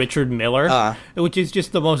army Richard Miller, which is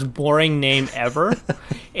just the most boring name ever.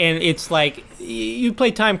 And it's like, you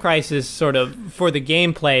play Time Crisis sort of for the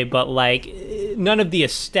gameplay, but like, none of the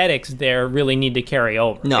aesthetics there really need to carry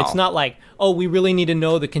over. No. It's not like, we really need to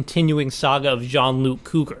know the continuing saga of Jean-Luc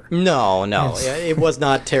Cougar. No. It was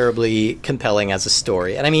not terribly compelling as a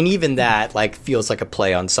story. And I mean, even that, like, feels like a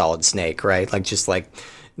play on Solid Snake, right? Like, just like,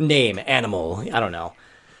 name, animal, I don't know.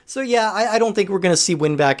 So yeah, I don't think we're going to see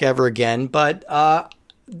Winback ever again, but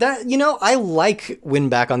That, I like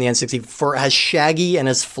Winback on the N64 for as shaggy and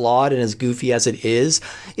as flawed and as goofy as it is.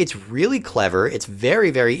 It's really clever. It's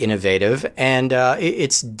very, very innovative, and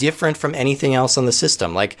it's different from anything else on the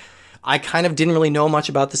system. Like, I kind of didn't really know much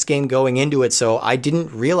about this game going into it, so I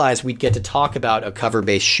didn't realize we'd get to talk about a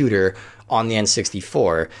cover-based shooter on the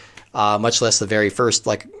N64, much less the very first,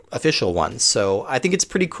 official one. So I think it's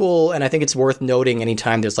pretty cool, and I think it's worth noting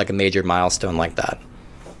anytime there's, a major milestone like that.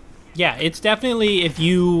 Yeah, it's definitely, if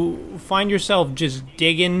you find yourself just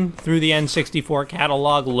digging through the N64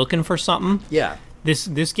 catalog looking for something, yeah,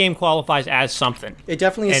 this game qualifies as something. It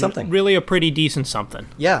definitely is and something. Really a pretty decent something.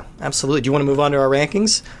 Yeah, absolutely. Do you want to move on to our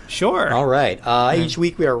rankings? Sure. All right. Each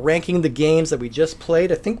week we are ranking the games that we just played.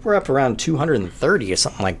 I think we're up around 230 or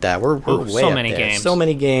something like that. We're way so up many there. games. So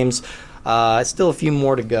many games. Still a few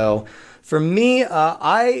more to go. For me, like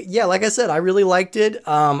I said, I really liked it.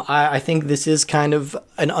 I think this is kind of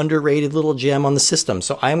an underrated little gem on the system.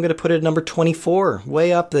 So I am going to put it at number 24,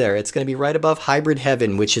 way up there. It's going to be right above Hybrid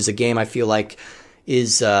Heaven, which is a game I feel like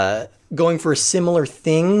is going for a similar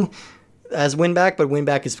thing as Winback, but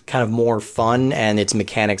Winback is kind of more fun, and its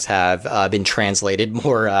mechanics have been translated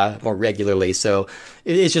more regularly. So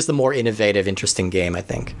it's just a more innovative, interesting game, I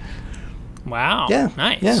think. Wow. Yeah.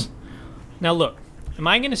 Nice. Yeah. Now look. Am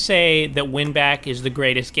I going to say that Winback is the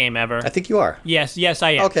greatest game ever? I think you are. Yes,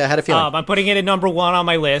 I am. Okay, I had a feeling. I'm putting it at number 1 on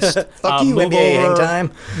my list. Fuck you, NBA Hang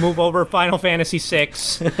Time. Move over Final Fantasy VI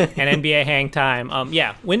and NBA Hang Time.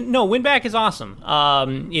 Winback is awesome.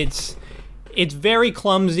 It's very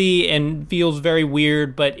clumsy and feels very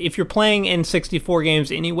weird, but if you're playing N64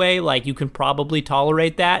 games anyway, you can probably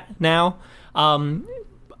tolerate that now.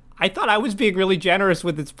 I thought I was being really generous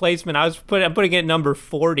with its placement. I'm putting it at number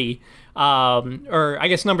 40. Or I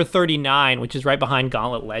guess number 39, which is right behind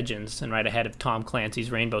Gauntlet Legends and right ahead of Tom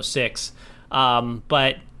Clancy's Rainbow Six.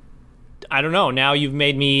 But I don't know. Now you've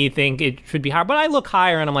made me think it should be higher. But I look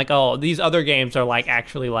higher and I'm like, oh, these other games are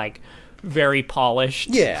actually very polished.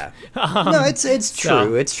 Yeah. No, it's true.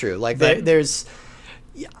 So, it's true. There's.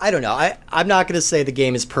 I don't know. I'm not going to say the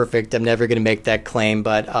game is perfect. I'm never going to make that claim,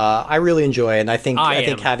 but I really enjoy it, and I think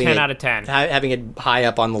having 10 out of 10, having it high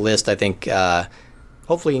up on the list, I think.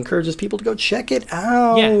 Hopefully encourages people to go check it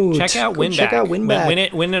out. Yeah, check out Winback. Check out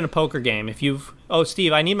Winback. Win in a poker game.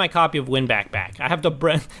 Steve, I need my copy of Winback back. I have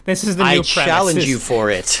to. This is the new premise. I challenge you for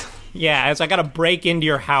it. Yeah, as I got to break into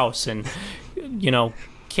your house and,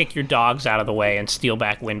 kick your dogs out of the way and steal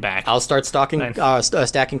back Winback. I'll start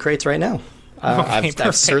stacking crates right now. I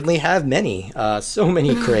certainly have many. So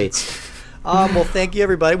many crates. Well, thank you,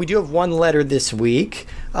 everybody. We do have one letter this week.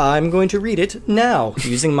 I'm going to read it now,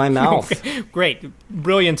 using my mouth. Great.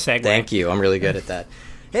 Brilliant segue. Thank you. I'm really good at that.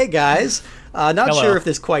 Hey, guys. Not sure if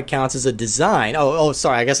this quite counts as a design. Oh,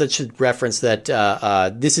 sorry. I guess I should reference that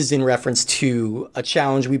this is in reference to a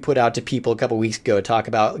challenge we put out to people a couple weeks ago to talk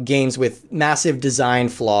about games with massive design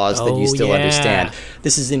flaws that you still understand.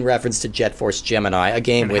 This is in reference to Jet Force Gemini, a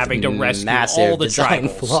game with massive design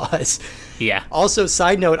flaws. Yeah. Also,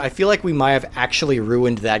 side note, I feel like we might have actually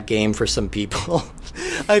ruined that game for some people.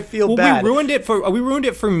 I feel bad. We ruined it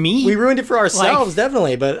for me. We ruined it for ourselves,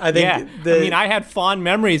 definitely. But I think I had fond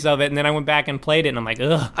memories of it, and then I went back and played it, and I'm like,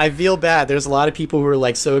 ugh. I feel bad. There's a lot of people who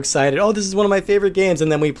are so excited. Oh, this is one of my favorite games,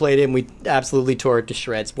 and then we played it, and we absolutely tore it to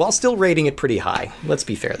shreds, while still rating it pretty high. Let's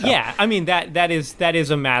be fair, though. Yeah, I mean that is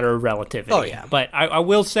a matter of relativity. Oh yeah. But I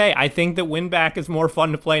will say I think that Winback is more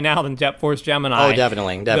fun to play now than Jet Force Gemini. Oh,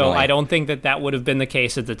 definitely. Though I don't think that would have been the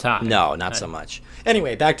case at the time. No, not so much.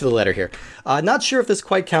 Anyway, back to the letter here. Not sure if this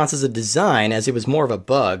quite counts as a design, as it was more of a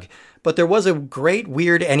bug, but there was a great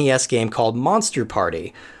weird NES game called Monster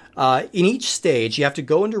Party. In each stage, you have to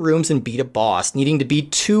go into rooms and beat a boss, needing to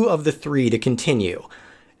beat 2 of the 3 to continue.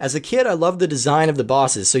 As a kid, I loved the design of the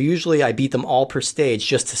bosses, so usually I beat them all per stage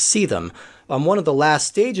just to see them. On one of the last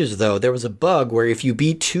stages, though, there was a bug where if you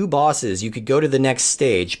beat 2 bosses, you could go to the next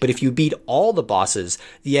stage, but if you beat all the bosses,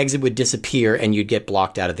 the exit would disappear and you'd get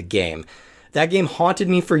blocked out of the game. That game haunted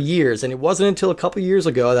me for years, and it wasn't until a couple years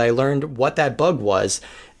ago that I learned what that bug was.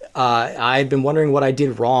 I'd been wondering what I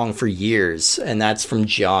did wrong for years, and that's from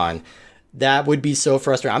John. That would be so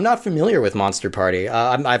frustrating. I'm not familiar with Monster Party.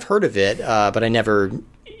 I've heard of it, but I never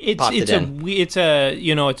popped it in. It's a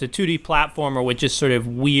 2D platformer with just sort of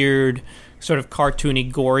weird, sort of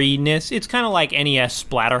cartoony goriness. It's kind of like NES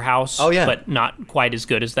Splatterhouse, but not quite as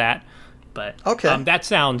good as that. But that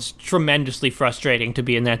sounds tremendously frustrating to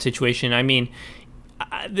be in that situation. I mean,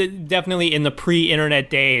 definitely in the pre-internet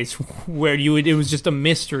days where it was just a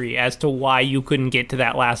mystery as to why you couldn't get to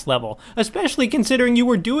that last level, especially considering you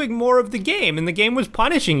were doing more of the game and the game was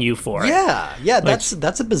punishing you for it. Yeah,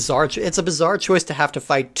 that's a bizarre. It's a bizarre choice to have to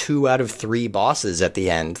fight 2 out of 3 bosses at the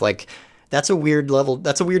end. Like, that's a weird level.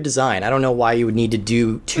 That's a weird design. I don't know why you would need to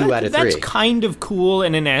do 2 out of 3. That's kind of cool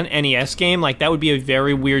in an NES game. Like, that would be a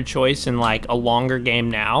very weird choice in, like, a longer game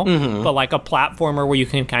now. Mm-hmm. But, like, a platformer where you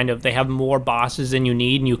can they have more bosses than you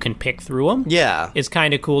need and you can pick through them. Yeah. It's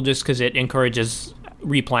kind of cool just because it encourages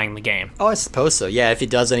replaying the game. Oh, I suppose so. Yeah, if it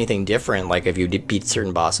does anything different, like if you beat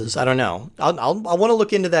certain bosses. I don't know. I want to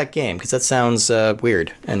look into that game because that sounds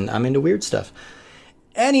weird. And I'm into weird stuff.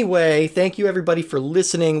 Anyway, thank you everybody for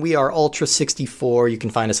listening. We are Ultra64. You can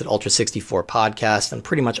find us at Ultra64 Podcast on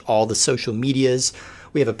pretty much all the social medias.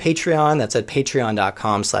 We have a Patreon. That's at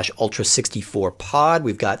patreon.com/Ultra64Pod.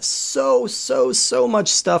 We've got so much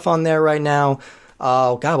stuff on there right now.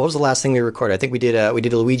 Oh God, what was the last thing we recorded? I think we did a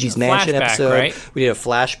Luigi's Mansion episode. Right? We did a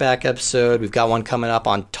flashback episode. We've got one coming up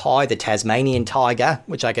on Ty, the Tasmanian Tiger,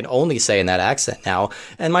 which I can only say in that accent now.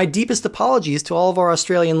 And my deepest apologies to all of our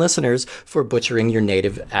Australian listeners for butchering your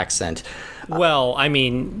native accent. Well, I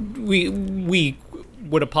mean, we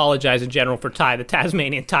would apologize in general for Ty, the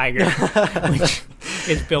Tasmanian Tiger, which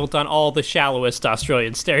is built on all the shallowest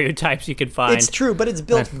Australian stereotypes you could find. It's true, but it's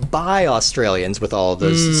built by Australians with all of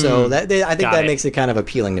those, so I think that makes it kind of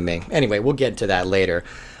appealing to me. Anyway, we'll get to that later.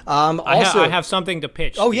 I have something to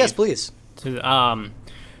pitch. Oh, Steve, yes, please. To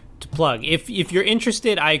plug. If you're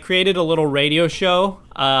interested, I created a little radio show.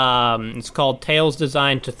 It's called Tales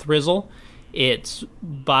Designed to Thrizzle. It's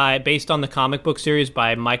based on the comic book series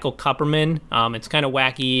by Michael Kupperman. It's kind of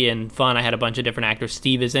wacky and fun. I had a bunch of different actors.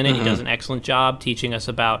 Steve is in it. Mm-hmm. He does an excellent job teaching us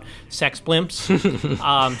about sex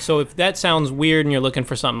blimps. So if that sounds weird and you're looking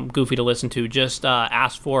for something goofy to listen to, just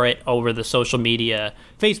ask for it over the social media,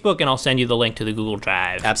 Facebook, and I'll send you the link to the Google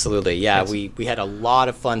Drive. Absolutely. Yeah, we had a lot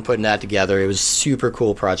of fun putting that together. It was a super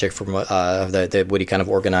cool project from that Woody kind of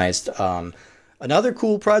organized. Another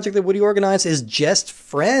cool project that Woody organized is Jest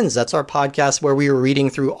Friends. That's our podcast where we were reading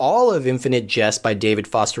through all of Infinite Jest by David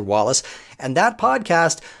Foster Wallace. And that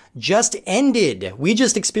podcast just ended. We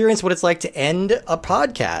just experienced what it's like to end a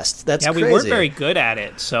podcast. That's crazy. Yeah, we weren't very good at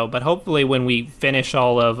it. But hopefully when we finish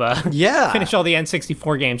all of finish all the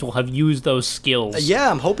N64 games, we'll have used those skills.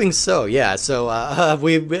 Yeah, I'm hoping so. Yeah, so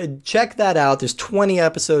we check that out. There's 20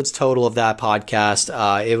 episodes total of that podcast.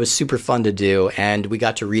 It was super fun to do, and we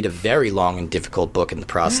got to read a very long and difficult book in the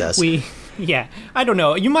process. Yeah, I don't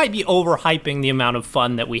know. You might be overhyping the amount of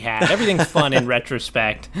fun that we had. Everything's fun in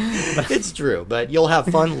retrospect. It's true, but you'll have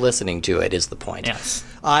fun listening to it is the point. Yes.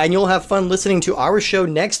 And you'll have fun listening to our show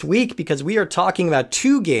next week because we are talking about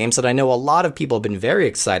 2 games that I know a lot of people have been very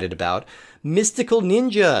excited about. Mystical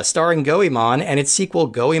Ninja, starring Goemon, and its sequel,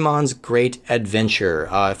 Goemon's Great Adventure.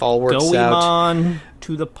 If all works out... Goemon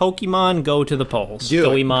to the Pokemon, go to the polls.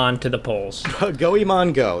 Goemon to the polls.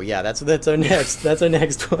 Goemon go. Yeah, that's our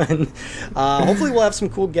next one. Hopefully we'll have some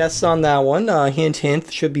cool guests on that one. Hint,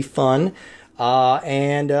 hint, should be fun.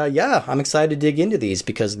 Yeah, I'm excited to dig into these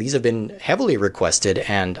because these have been heavily requested,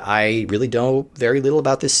 and I really know very little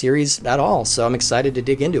about this series at all, so I'm excited to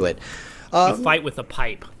dig into it. You fight with a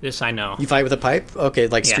pipe. This I know. You fight with a pipe? Okay,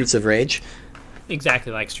 like Streets of Rage?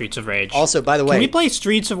 Exactly like Streets of Rage. Also, by the way... Can we play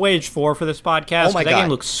Streets of Rage 4 for this podcast? Oh my God. That game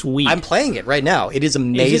looks sweet. I'm playing it right now. It is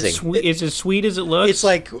amazing. Is it as sweet as it looks? It's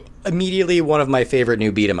like immediately one of my favorite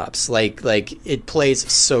new beat-em-ups. Like it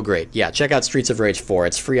plays so great. Yeah, check out Streets of Rage 4.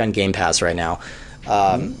 It's free on Game Pass right now.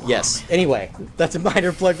 Yes. Anyway, that's a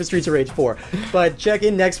minor plug for Streets of Rage 4. But check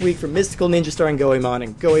in next week for Mystical Ninja starring Goemon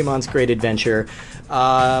and Goemon's Great Adventure.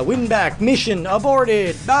 Win back. Mission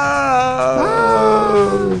aborted.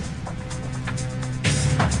 Bye.